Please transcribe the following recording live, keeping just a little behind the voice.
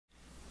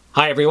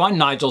Hi everyone,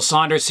 Nigel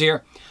Saunders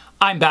here.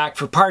 I'm back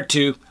for part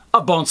 2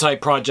 of Bonsai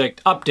project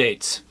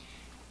updates.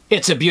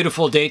 It's a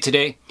beautiful day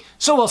today,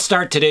 so we'll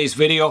start today's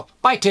video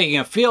by taking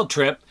a field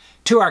trip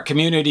to our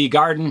community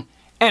garden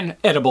and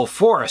edible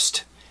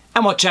forest,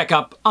 and we'll check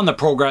up on the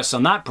progress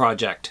on that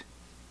project.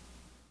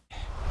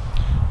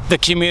 The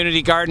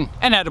community garden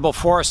and edible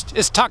forest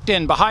is tucked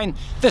in behind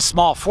this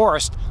small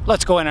forest.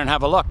 Let's go in and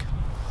have a look.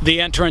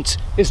 The entrance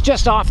is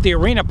just off the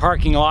arena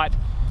parking lot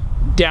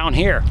down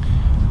here.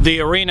 The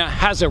arena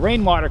has a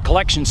rainwater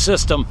collection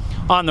system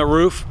on the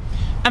roof,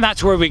 and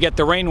that's where we get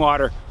the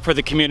rainwater for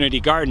the community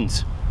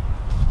gardens.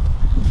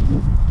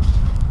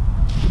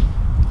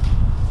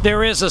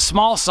 There is a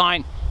small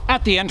sign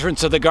at the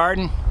entrance of the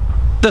garden.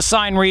 The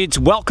sign reads,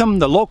 "Welcome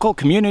the local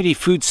community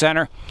food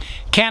center,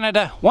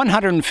 Canada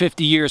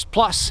 150 years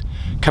plus,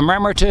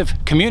 commemorative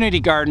community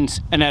gardens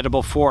and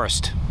edible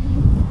forest."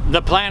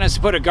 The plan is to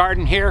put a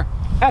garden here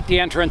at the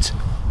entrance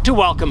to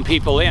welcome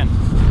people in.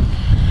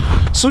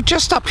 So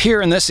just up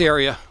here in this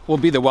area will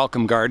be the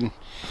welcome garden.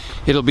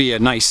 It'll be a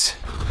nice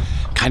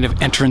kind of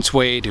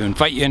entranceway to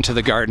invite you into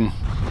the garden.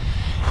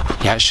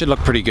 Yeah, it should look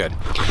pretty good.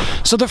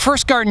 So the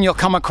first garden you'll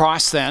come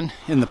across then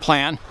in the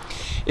plan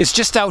is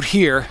just out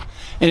here,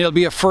 and it'll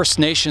be a First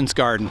Nations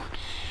garden.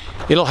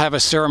 It'll have a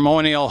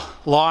ceremonial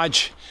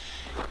lodge.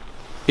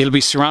 It'll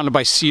be surrounded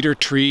by cedar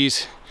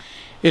trees.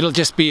 It'll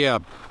just be a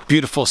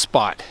beautiful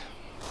spot.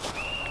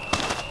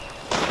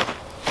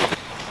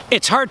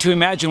 It's hard to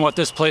imagine what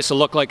this place will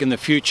look like in the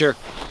future.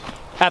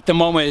 At the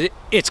moment,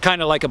 it's kind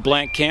of like a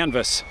blank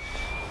canvas.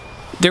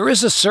 There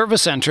is a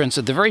service entrance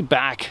at the very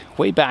back,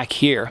 way back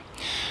here.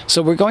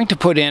 So we're going to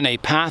put in a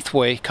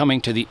pathway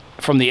coming to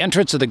from the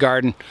entrance of the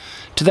garden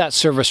to that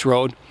service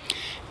road.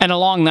 And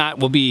along that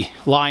will be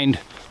lined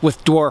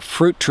with dwarf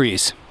fruit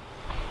trees.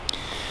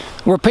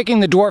 We're picking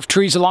the dwarf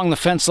trees along the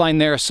fence line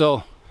there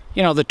so,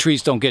 you know, the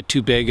trees don't get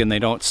too big and they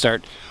don't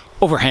start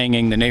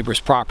overhanging the neighbors'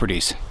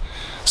 properties.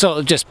 So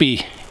it'll just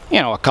be, you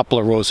know, a couple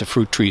of rows of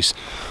fruit trees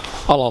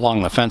all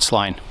along the fence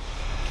line.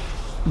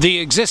 The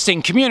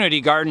existing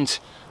community gardens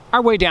are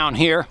way down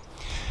here.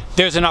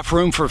 There's enough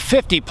room for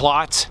 50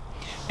 plots,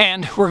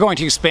 and we're going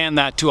to expand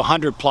that to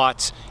 100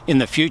 plots in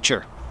the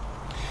future.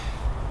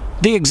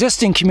 The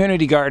existing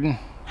community garden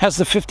has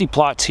the 50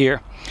 plots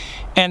here,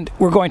 and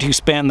we're going to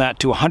expand that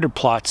to 100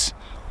 plots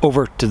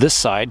over to this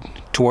side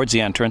towards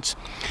the entrance,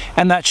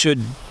 and that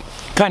should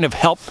kind of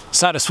help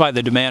satisfy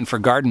the demand for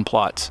garden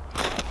plots.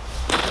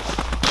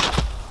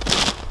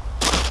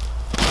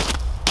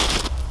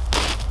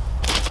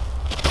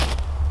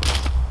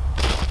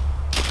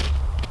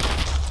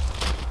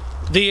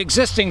 The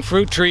existing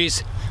fruit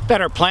trees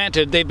that are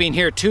planted, they've been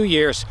here 2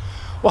 years,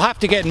 will have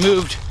to get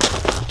moved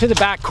to the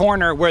back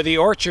corner where the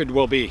orchard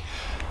will be.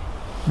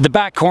 The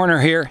back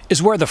corner here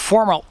is where the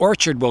formal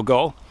orchard will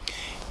go.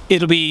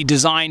 It'll be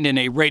designed in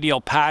a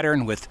radial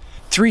pattern with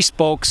 3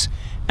 spokes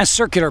and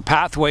circular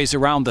pathways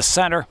around the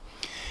center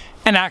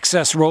and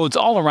access roads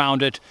all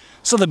around it,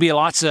 so there'll be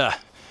lots of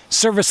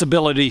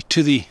serviceability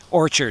to the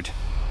orchard.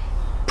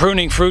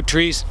 Pruning fruit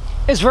trees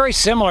is very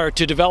similar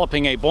to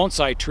developing a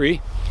bonsai tree.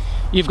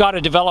 You've got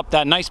to develop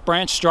that nice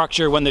branch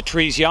structure when the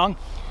tree's young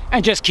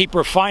and just keep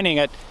refining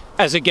it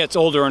as it gets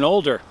older and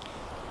older.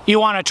 You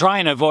want to try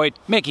and avoid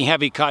making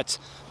heavy cuts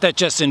that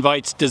just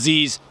invites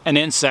disease and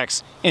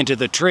insects into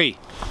the tree.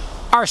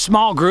 Our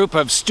small group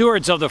of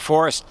stewards of the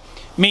forest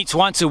meets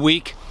once a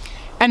week,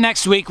 and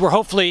next week we're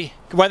hopefully,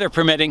 weather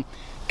permitting,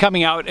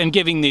 coming out and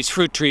giving these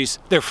fruit trees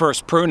their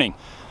first pruning.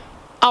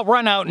 I'll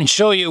run out and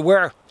show you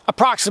where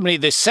approximately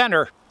the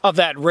center of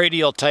that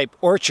radial type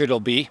orchard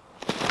will be.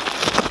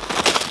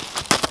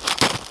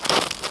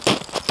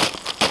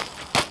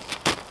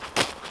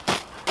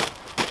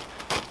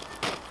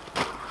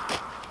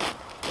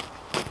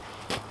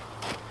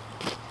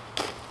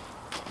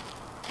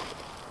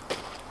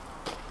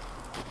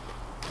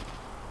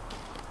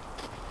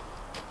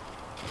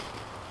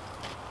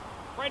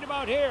 Right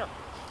about here.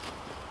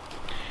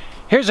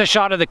 Here's a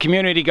shot of the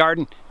community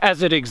garden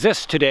as it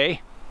exists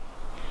today.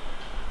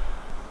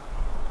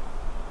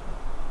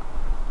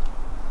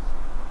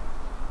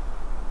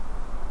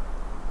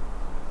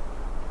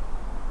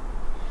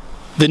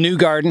 The new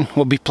garden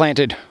will be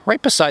planted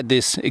right beside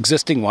this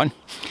existing one,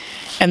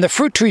 and the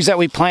fruit trees that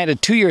we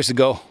planted 2 years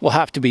ago will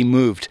have to be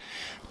moved.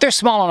 They're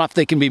small enough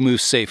they can be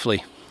moved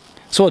safely,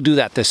 so we'll do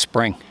that this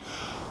spring.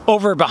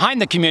 Over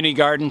behind the community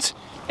gardens,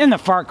 in the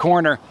far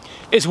corner,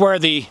 is where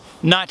the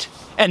nut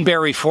and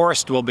berry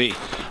forest will be.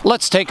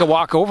 Let's take a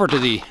walk over to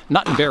the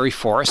nut and berry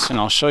forest and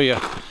I'll show you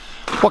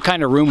what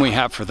kind of room we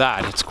have for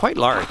that. It's quite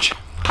large.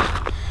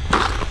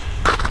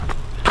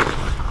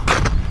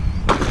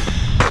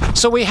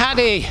 So we had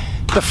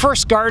the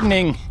first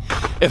gardening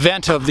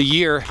event of the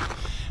year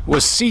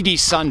was CD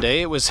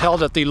Sunday. It was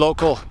held at the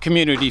local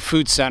community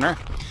food center,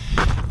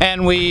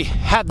 and we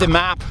had the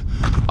map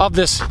of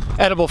this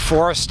edible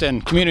forest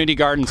and community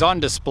gardens on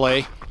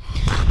display,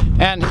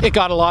 and it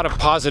got a lot of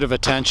positive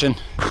attention.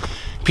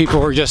 People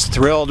were just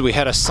thrilled. We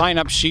had a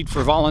sign-up sheet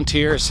for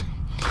volunteers.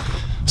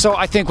 So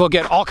I think we'll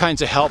get all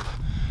kinds of help,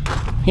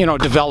 you know,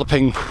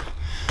 developing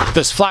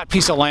this flat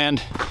piece of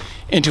land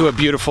into a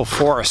beautiful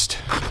forest.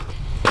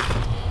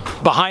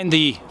 Behind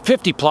the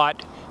 50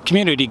 plot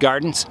community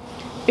gardens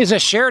is a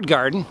shared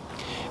garden,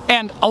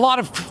 and a lot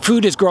of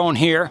food is grown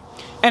here,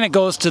 and it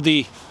goes to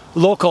the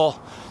local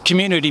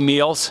community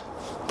meals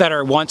that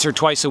are once or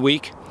twice a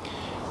week.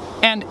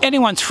 And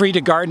anyone's free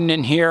to garden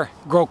in here,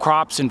 grow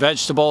crops and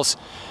vegetables,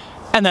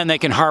 and then they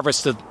can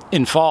harvest it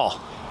in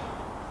fall.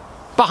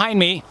 Behind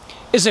me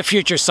is a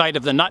future site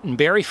of the nut and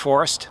berry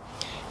forest.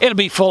 It'll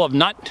be full of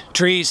nut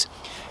trees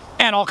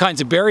and all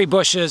kinds of berry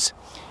bushes,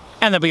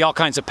 and there'll be all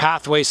kinds of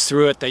pathways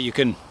through it that you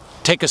can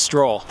take a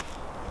stroll.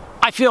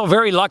 I feel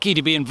very lucky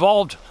to be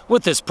involved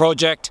with this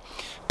project,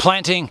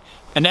 planting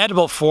an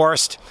edible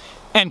forest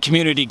and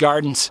community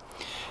gardens.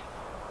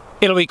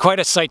 It'll be quite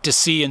a sight to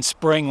see in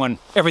spring when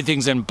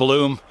everything's in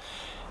bloom,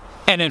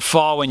 and in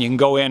fall when you can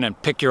go in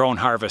and pick your own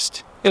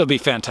harvest. It'll be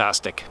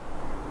fantastic.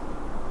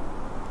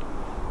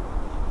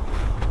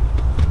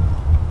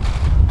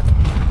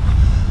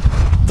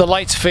 The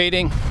light's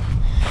fading.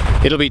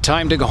 It'll be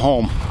time to go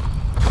home.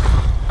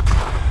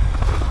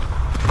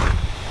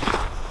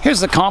 Here's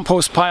the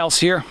compost piles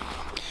here.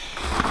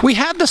 We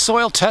had the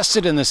soil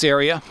tested in this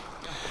area,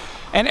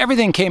 and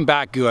everything came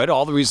back good.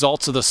 All the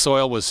results of the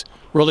soil was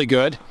really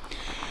good.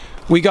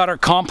 We got our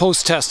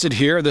compost tested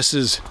here. This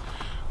is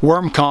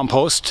worm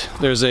compost.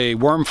 There's a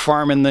worm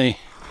farm in the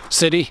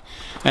city,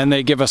 and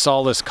they give us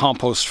all this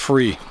compost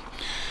free.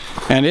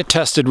 And it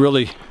tested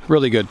really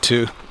good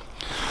too.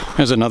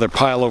 There's another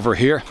pile over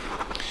here.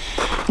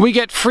 We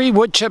get free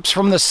wood chips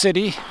from the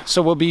city,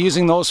 so we'll be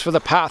using those for the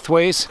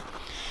pathways.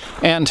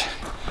 And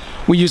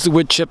we use the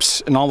wood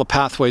chips in all the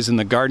pathways in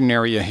the garden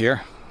area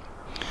here.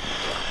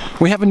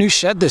 We have a new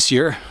shed this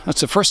year.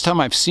 That's the first time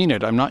I've seen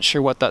it. I'm not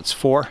sure what that's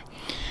for.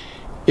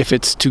 If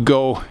it's to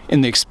go in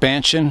the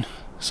expansion,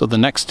 so the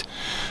next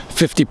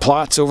 50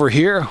 plots over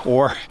here,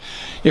 or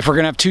if we're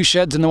gonna have two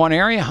sheds in the one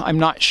area, I'm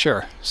not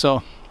sure.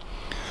 So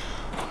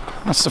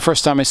that's the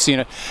first time I've seen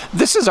it.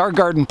 This is our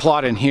garden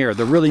plot in here,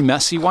 the really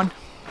messy one.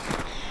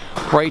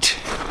 Right,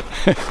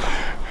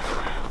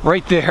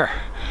 right there.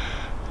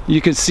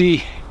 You can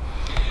see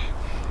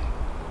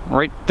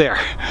right there.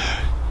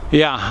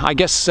 Yeah, I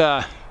guess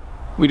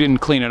we didn't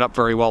clean it up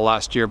very well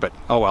last year, but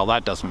oh well,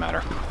 that doesn't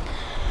matter.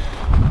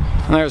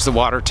 And there's the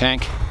water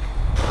tank,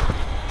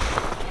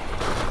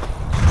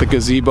 the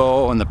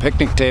gazebo and the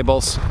picnic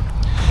tables.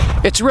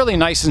 It's really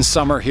nice in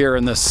summer here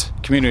in this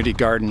community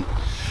garden.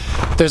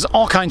 There's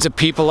all kinds of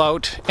people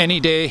out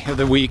any day of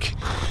the week,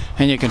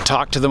 and you can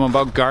talk to them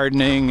about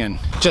gardening and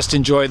just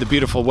enjoy the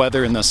beautiful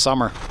weather in the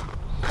summer.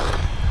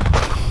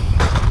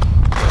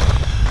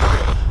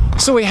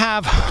 So we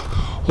have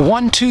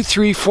 1, 2,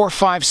 3, 4,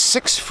 5,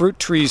 6 fruit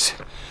trees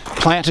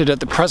planted at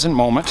the present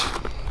moment.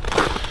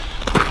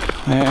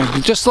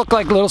 They just look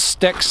like little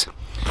sticks,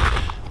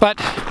 but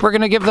we're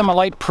going to give them a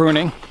light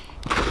pruning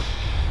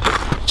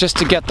just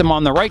to get them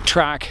on the right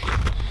track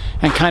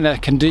and kind of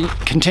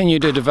continue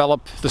to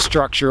develop the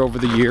structure over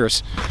the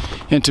years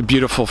into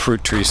beautiful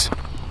fruit trees.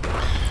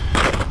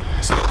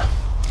 So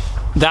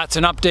that's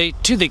an update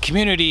to the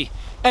Community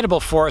Edible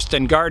Forest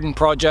and Garden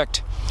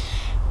Project.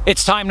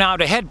 It's time now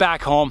to head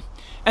back home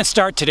and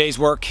start today's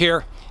work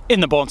here in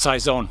the Bonsai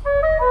Zone.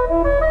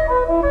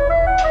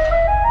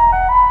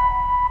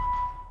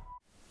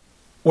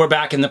 We're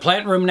back in the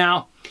plant room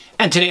now,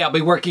 and today I'll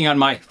be working on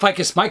my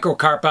Ficus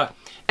microcarpa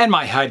and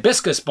my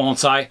Hibiscus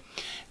bonsai.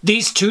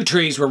 These two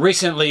trees were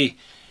recently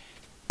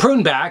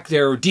pruned back. They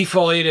were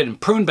defoliated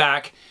and pruned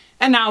back,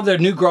 and now their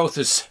new growth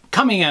is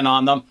coming in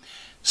on them.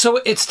 So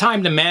it's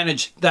time to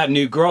manage that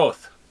new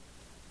growth.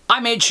 I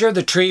made sure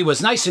the tree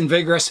was nice and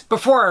vigorous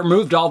before I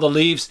removed all the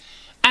leaves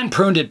and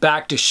pruned it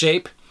back to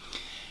shape.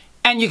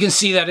 And you can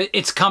see that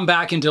it's come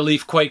back into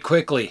leaf quite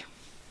quickly.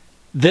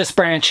 This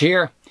branch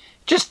here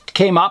just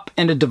came up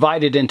and it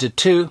divided into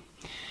two.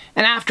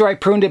 And after I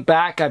pruned it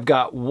back, I've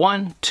got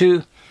 1,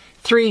 2,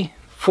 3,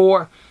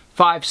 4,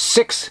 5,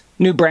 6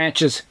 new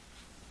branches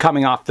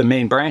coming off the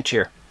main branch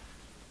here.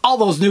 All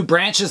those new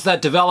branches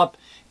that develop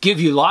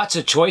give you lots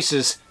of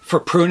choices for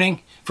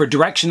pruning, for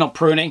directional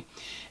pruning,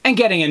 and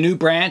getting a new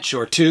branch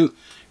or two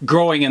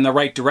growing in the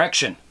right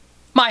direction.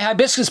 My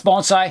Hibiscus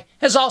bonsai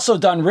has also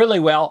done really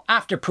well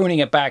after pruning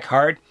it back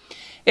hard.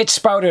 It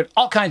sprouted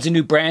all kinds of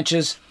new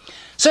branches,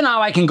 so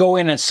now I can go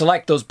in and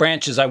select those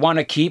branches I want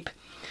to keep,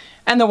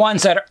 and the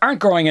ones that aren't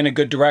growing in a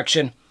good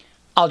direction,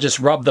 I'll just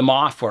rub them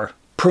off or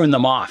prune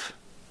them off.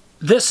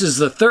 This is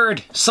the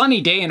third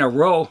sunny day in a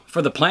row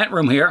for the plant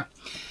room here.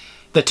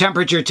 The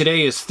temperature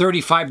today is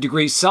 35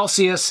 degrees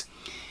Celsius,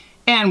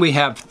 and we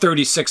have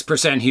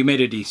 36%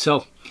 humidity,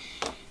 so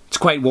it's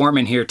quite warm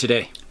in here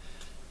today.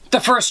 The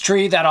first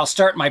tree that I'll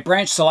start my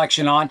branch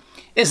selection on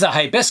is the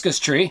hibiscus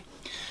tree.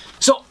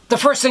 So the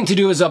first thing to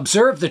do is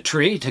observe the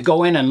tree, to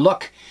go in and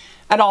look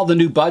at all the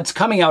new buds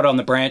coming out on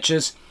the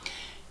branches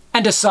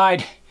and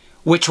decide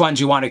which ones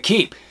you want to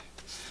keep.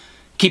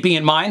 Keeping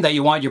in mind that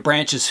you want your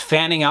branches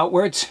fanning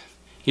outwards.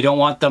 You don't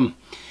want them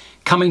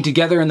coming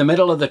together in the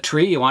middle of the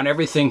tree. You want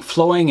everything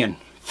flowing and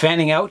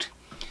fanning out.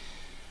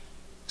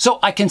 So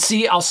I can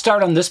see I'll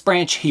start on this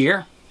branch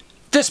here.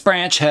 This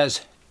branch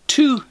has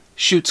 2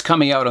 shoots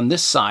coming out on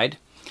this side.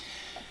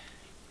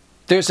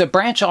 There's a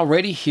branch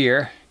already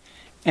here,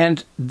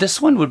 and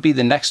this one would be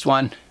the next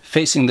one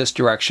facing this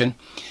direction.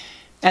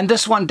 And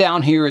this one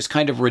down here is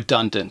kind of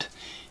redundant.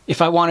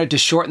 If I wanted to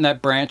shorten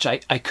that branch, I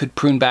could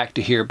prune back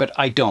to here, but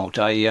I don't.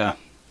 I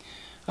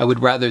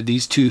would rather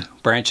these 2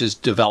 branches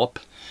develop.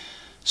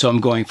 So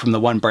I'm going from the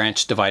 1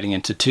 branch dividing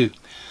into 2.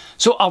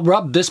 So I'll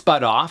rub this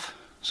bud off.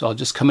 So I'll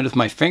just come in with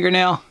my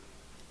fingernail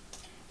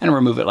and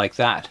remove it like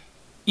that.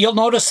 You'll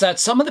notice that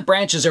some of the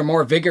branches are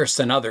more vigorous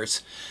than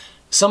others.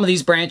 Some of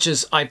these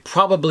branches, I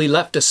probably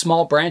left a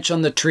small branch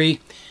on the tree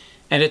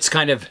and it's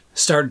kind of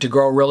started to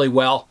grow really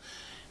well.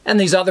 And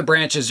these other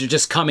branches are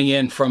just coming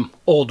in from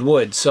old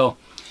wood. So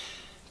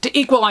to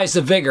equalize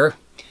the vigor,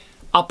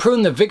 I'll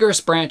prune the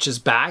vigorous branches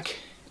back,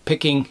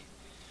 picking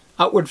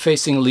outward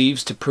facing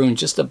leaves to prune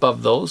just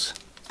above those.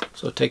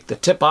 So take the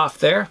tip off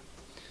there,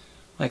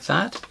 like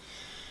that.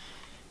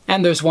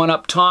 And there's one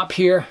up top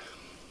here.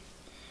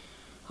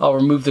 I'll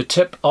remove the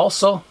tip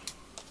also,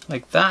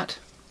 like that.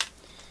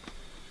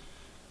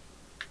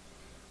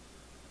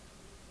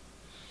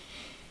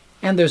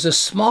 And there's a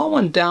small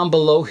one down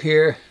below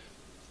here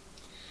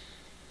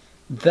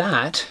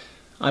that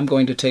I'm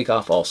going to take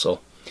off also.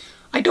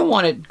 I don't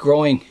want it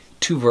growing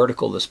too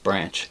vertical, this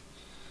branch.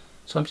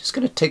 So I'm just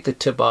going to take the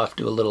tip off,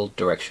 do a little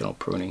directional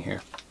pruning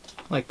here,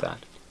 like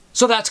that.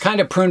 So that's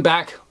kind of pruned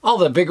back all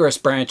the vigorous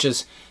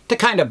branches to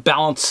kind of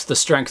balance the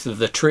strength of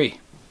the tree.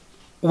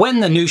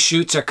 When the new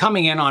shoots are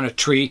coming in on a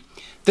tree,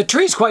 the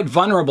tree's quite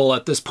vulnerable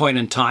at this point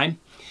in time.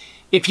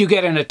 If you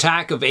get an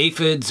attack of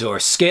aphids or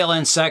scale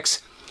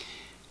insects,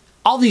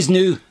 all these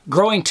new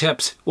growing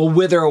tips will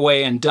wither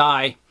away and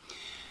die,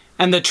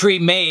 and the tree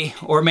may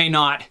or may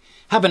not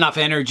have enough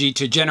energy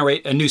to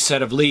generate a new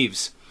set of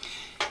leaves.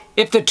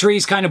 If the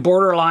tree's kind of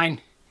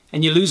borderline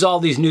and you lose all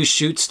these new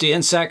shoots to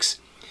insects,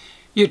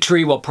 your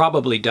tree will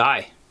probably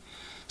die.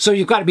 So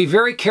you've got to be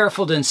very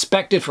careful to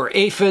inspect it for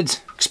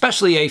aphids,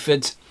 especially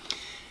aphids.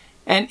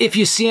 And if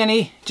you see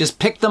any, just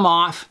pick them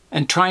off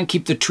and try and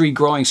keep the tree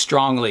growing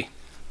strongly.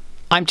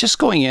 I'm just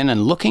going in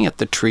and looking at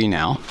the tree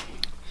now.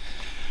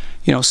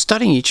 You know,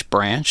 studying each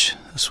branch.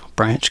 This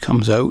branch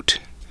comes out.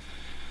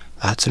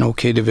 That's an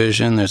okay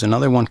division. There's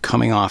another one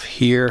coming off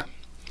here.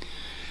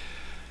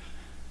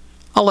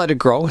 I'll let it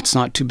grow. It's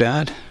not too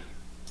bad.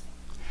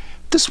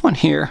 This one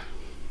here,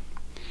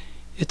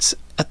 it's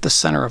at the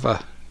center of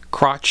a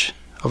crotch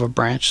of a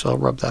branch, so I'll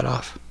rub that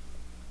off.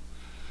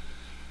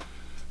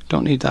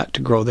 Don't need that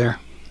to grow there.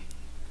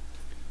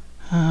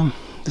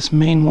 This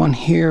main one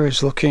here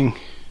is looking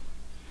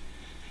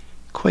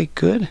quite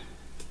good.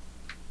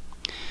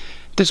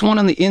 There's one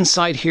on the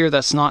inside here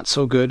that's not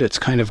so good. It's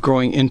kind of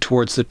growing in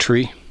towards the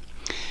tree.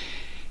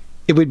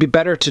 It would be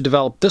better to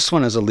develop this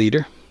one as a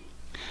leader.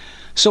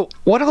 So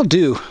what I'll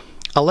do,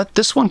 I'll let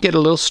this one get a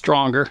little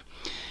stronger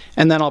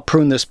and then I'll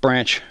prune this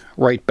branch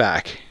right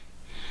back.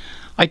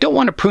 I don't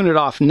want to prune it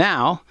off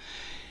now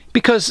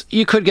because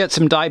you could get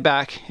some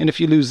dieback, and if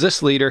you lose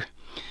this leader,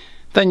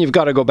 then you've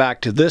got to go back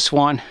to this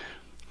one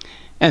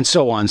and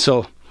so on.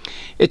 So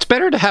it's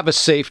better to have a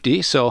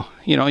safety. So,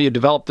 you know, you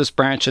develop this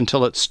branch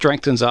until it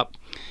strengthens up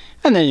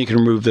and then you can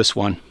remove this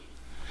one.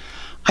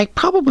 I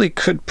probably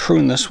could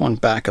prune this one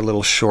back a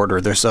little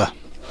shorter. There's a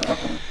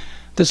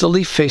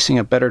leaf facing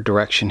a better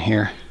direction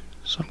here.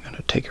 So I'm going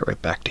to take it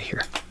right back to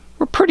here.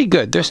 We're pretty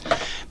good.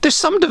 There's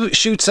some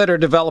shoots that are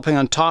developing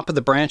on top of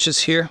the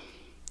branches here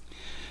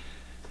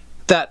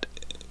that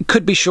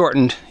could be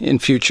shortened in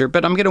future,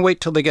 but I'm going to wait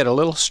till they get a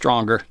little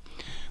stronger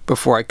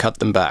before I cut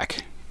them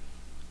back.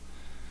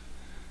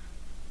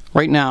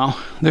 Right now,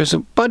 there's a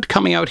bud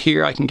coming out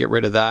here. I can get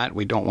rid of that.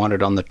 We don't want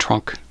it on the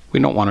trunk. We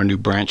don't want a new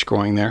branch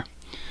growing there.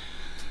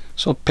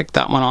 So I'll pick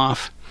that one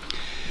off.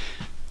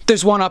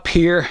 There's one up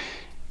here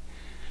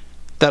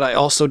that I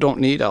also don't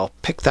need. I'll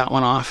pick that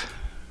one off.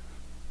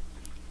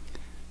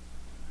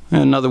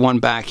 And another one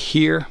back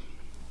here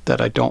that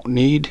I don't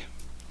need.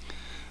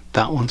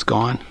 That one's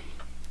gone.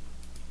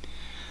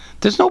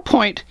 There's no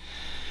point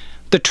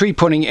the tree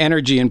putting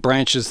energy in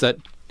branches that,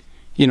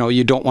 you know,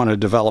 you don't want to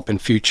develop in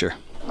future.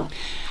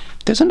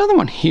 There's another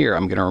one here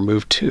I'm going to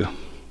remove too.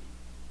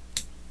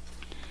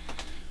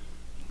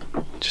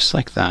 Just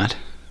like that.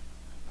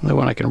 Another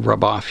one I can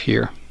rub off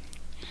here.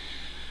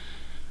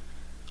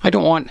 I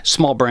don't want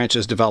small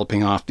branches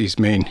developing off these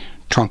main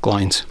trunk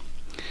lines.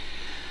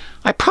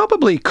 I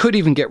probably could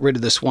even get rid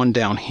of this one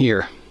down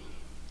here.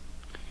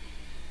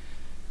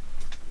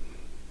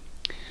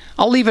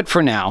 I'll leave it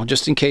for now,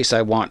 just in case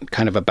I want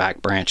kind of a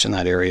back branch in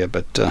that area,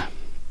 but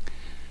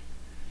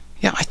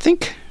yeah, I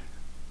think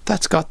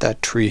that's got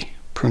that tree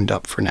pruned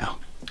up for now.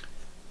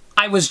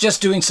 I was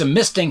just doing some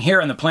misting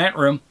here in the plant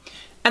room,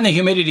 and the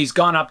humidity's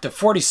gone up to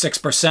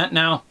 46%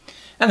 now,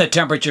 and the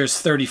temperature's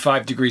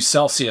 35 degrees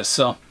Celsius,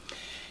 so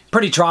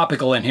pretty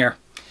tropical in here.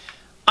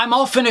 I'm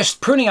all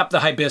finished pruning up the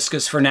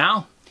hibiscus for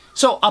now,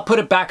 so I'll put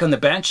it back on the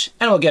bench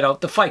and we'll get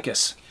out the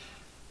ficus.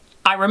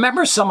 I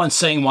remember someone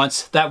saying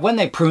once that when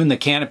they prune the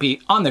canopy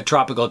on their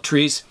tropical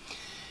trees,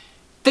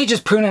 they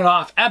just prune it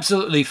off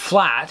absolutely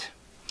flat,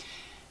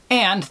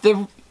 and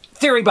the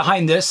theory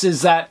behind this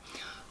is that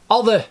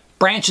all the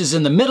branches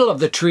in the middle of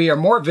the tree are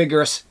more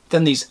vigorous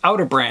than these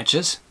outer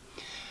branches.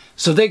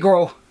 So they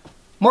grow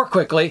more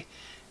quickly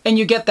and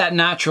you get that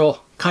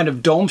natural kind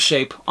of dome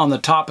shape on the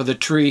top of the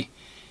tree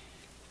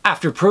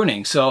after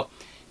pruning. So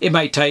it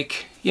might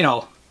take, you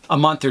know, a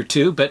month or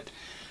two, but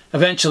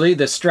eventually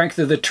the strength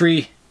of the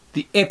tree,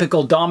 the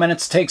apical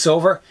dominance takes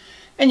over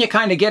and you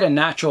kind of get a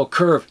natural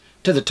curve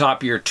to the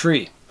top of your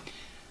tree.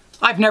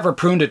 I've never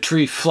pruned a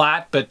tree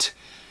flat, but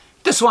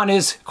this one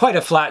is quite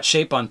a flat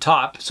shape on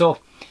top. So,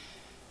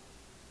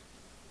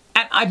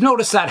 and I've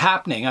noticed that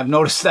happening. I've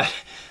noticed that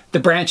the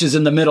branches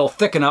in the middle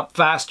thicken up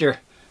faster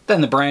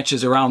than the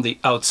branches around the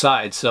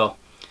outside. So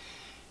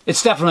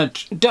it's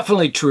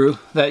definitely true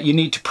that you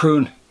need to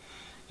prune,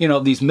 you know,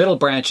 these middle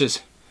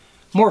branches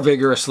more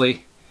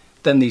vigorously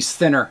than these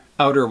thinner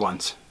outer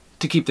ones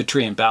to keep the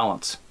tree in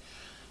balance.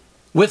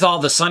 With all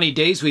the sunny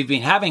days we've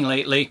been having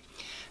lately,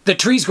 the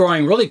tree's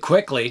growing really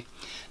quickly.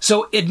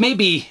 So it may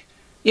be,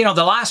 you know,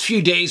 the last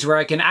few days where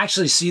I can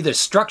actually see the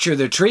structure of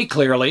the tree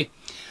clearly.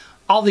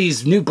 All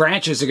these new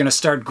branches are going to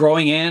start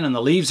growing in and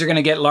the leaves are going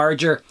to get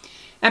larger.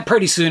 And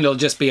pretty soon it'll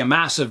just be a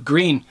massive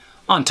green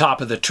on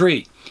top of the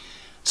tree.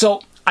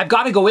 So I've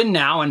got to go in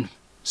now and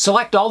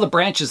select all the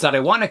branches that I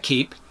want to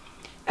keep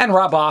and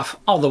rub off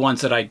all the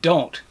ones that I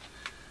don't.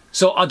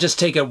 So I'll just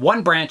take it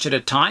one branch at a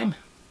time.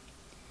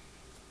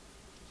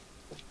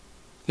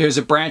 Here's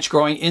a branch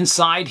growing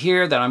inside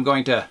here that I'm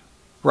going to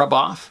rub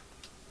off.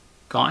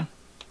 Gone.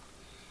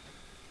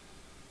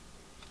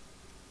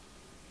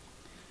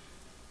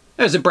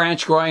 There's a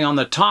branch growing on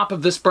the top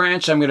of this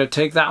branch. I'm going to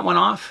take that one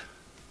off,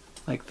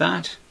 like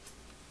that.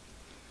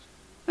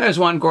 There's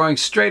one growing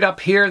straight up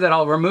here that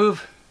I'll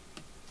remove,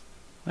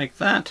 like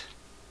that.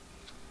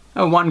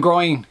 And one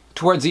growing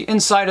towards the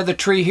inside of the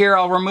tree here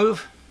I'll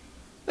remove.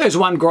 There's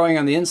one growing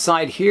on the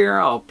inside here.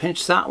 I'll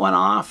pinch that one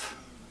off,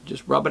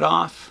 just rub it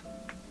off.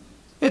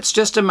 It's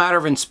just a matter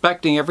of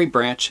inspecting every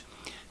branch.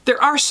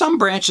 There are some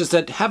branches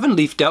that haven't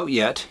leafed out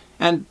yet,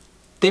 and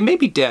they may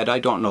be dead, I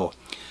don't know.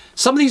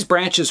 Some of these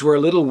branches were a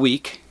little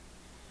weak,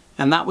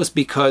 and that was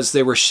because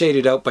they were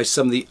shaded out by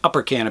some of the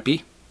upper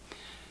canopy.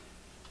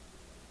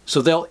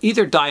 So they'll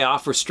either die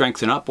off or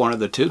strengthen up, one of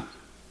the two.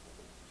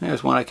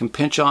 There's one I can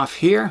pinch off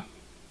here.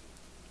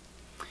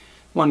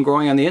 One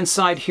growing on the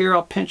inside here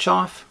I'll pinch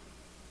off.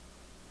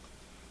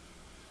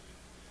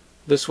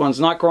 This one's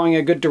not growing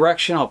a good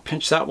direction, I'll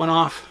pinch that one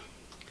off.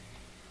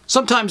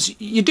 Sometimes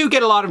you do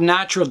get a lot of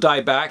natural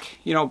dieback,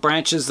 you know,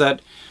 branches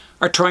that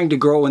are trying to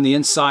grow in the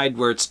inside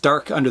where it's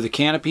dark under the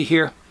canopy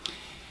here.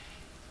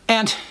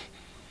 And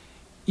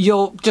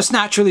you'll just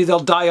naturally,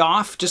 they'll die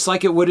off just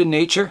like it would in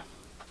nature.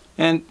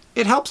 And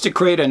it helps to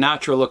create a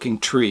natural looking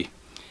tree.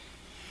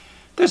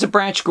 There's a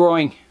branch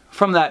growing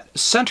from that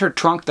center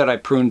trunk that I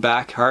pruned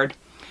back hard,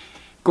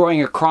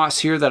 growing across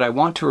here that I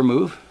want to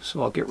remove.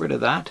 So I'll get rid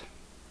of that.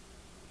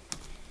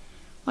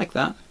 Like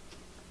that.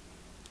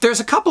 There's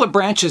a couple of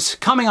branches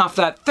coming off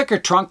that thicker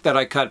trunk that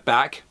I cut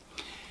back.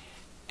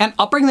 And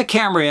I'll bring the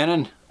camera in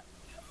and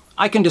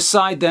I can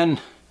decide then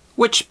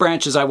which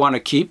branches I want to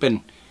keep and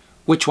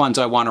which ones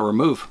I want to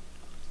remove.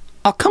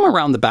 I'll come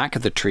around the back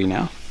of the tree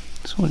now.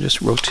 So we'll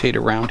just rotate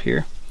around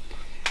here.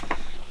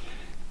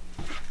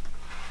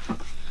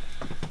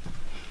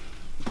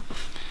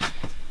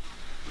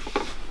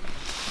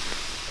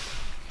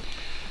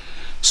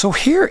 So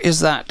here is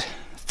that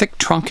thick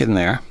trunk in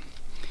there.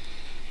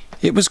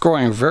 It was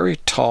growing very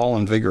tall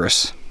and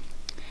vigorous.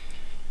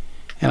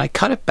 And I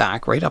cut it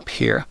back right up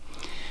here.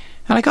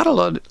 And I got a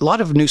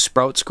lot of new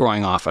sprouts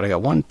growing off it. I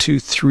got 1, 2,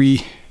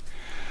 3,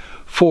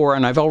 4,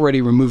 and I've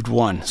already removed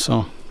one.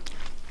 So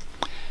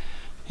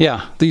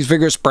yeah, these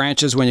vigorous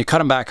branches, when you cut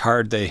them back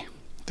hard, they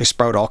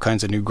sprout all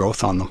kinds of new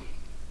growth on them.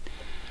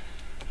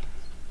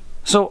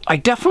 So I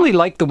definitely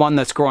like the one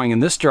that's growing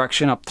in this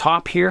direction up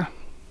top here.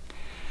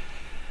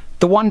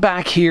 The one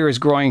back here is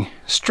growing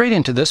straight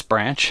into this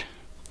branch.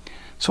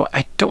 So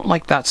I don't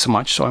like that so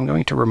much, so I'm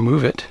going to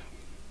remove it.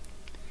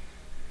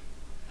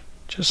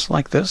 Just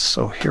like this,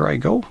 so here I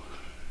go,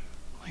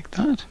 like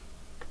that.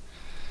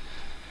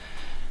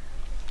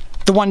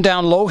 The one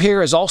down low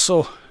here is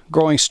also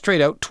growing straight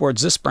out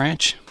towards this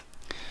branch.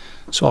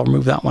 So I'll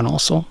remove that one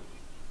also,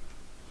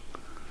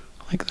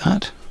 like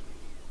that.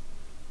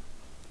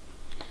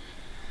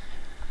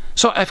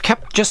 So I've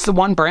kept just the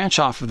one branch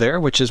off of there,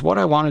 which is what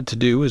I wanted to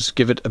do, is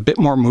give it a bit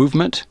more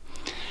movement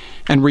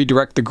and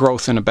redirect the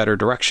growth in a better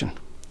direction.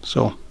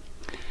 So,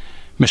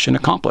 mission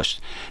accomplished.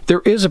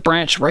 There is a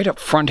branch right up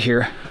front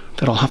here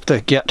that I'll have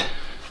to get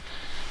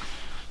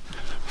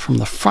from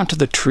the front of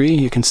the tree.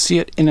 You can see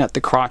it in at the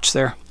crotch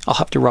there. I'll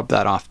have to rub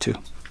that off too.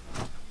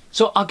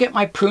 So I'll get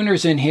my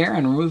pruners in here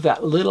and remove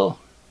that little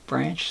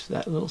branch,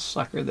 that little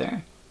sucker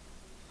there.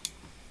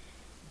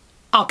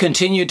 I'll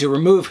continue to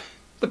remove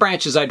the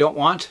branches I don't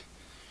want.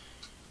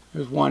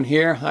 There's one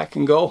here, that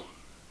can go.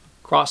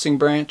 Crossing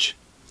branch.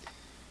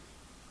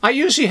 I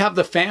usually have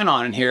the fan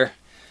on in here,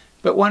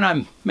 but when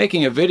I'm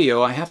making a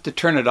video I have to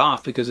turn it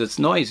off because it's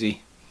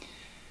noisy.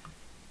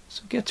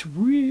 So it gets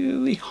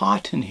really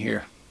hot in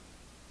here.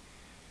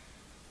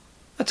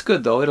 That's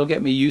good though, it'll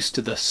get me used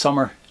to the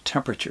summer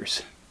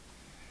temperatures.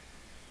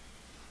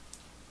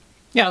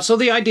 Yeah, so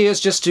the idea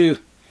is just to,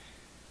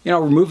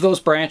 remove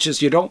those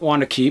branches you don't want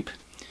to keep,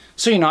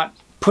 so you're not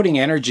putting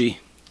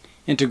energy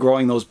into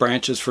growing those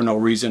branches for no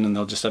reason, and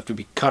they'll just have to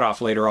be cut off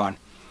later on.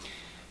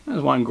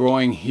 There's one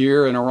growing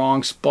here in a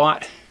wrong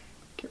spot.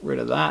 Get rid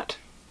of that.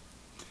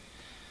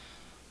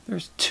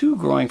 There's two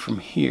growing from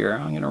here.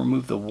 I'm going to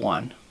remove the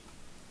one.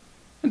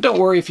 And don't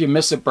worry if you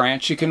miss a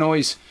branch. You can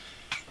always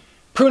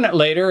prune it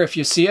later if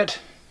you see it.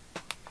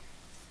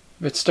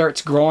 If it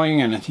starts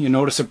growing and you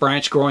notice a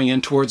branch growing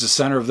in towards the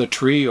center of the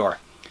tree, or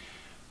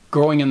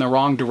growing in the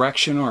wrong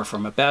direction, or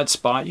from a bad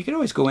spot, you can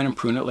always go in and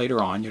prune it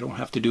later on. You don't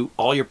have to do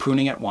all your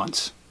pruning at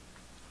once.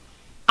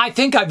 I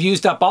think I've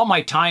used up all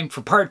my time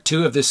for part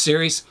 2 of this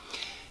series,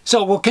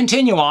 so we'll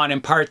continue on in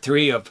part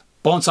 3 of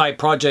Bonsai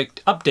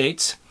Project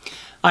Updates.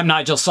 I'm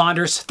Nigel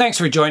Saunders. Thanks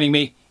for joining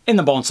me in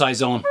the Bonsai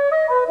Zone.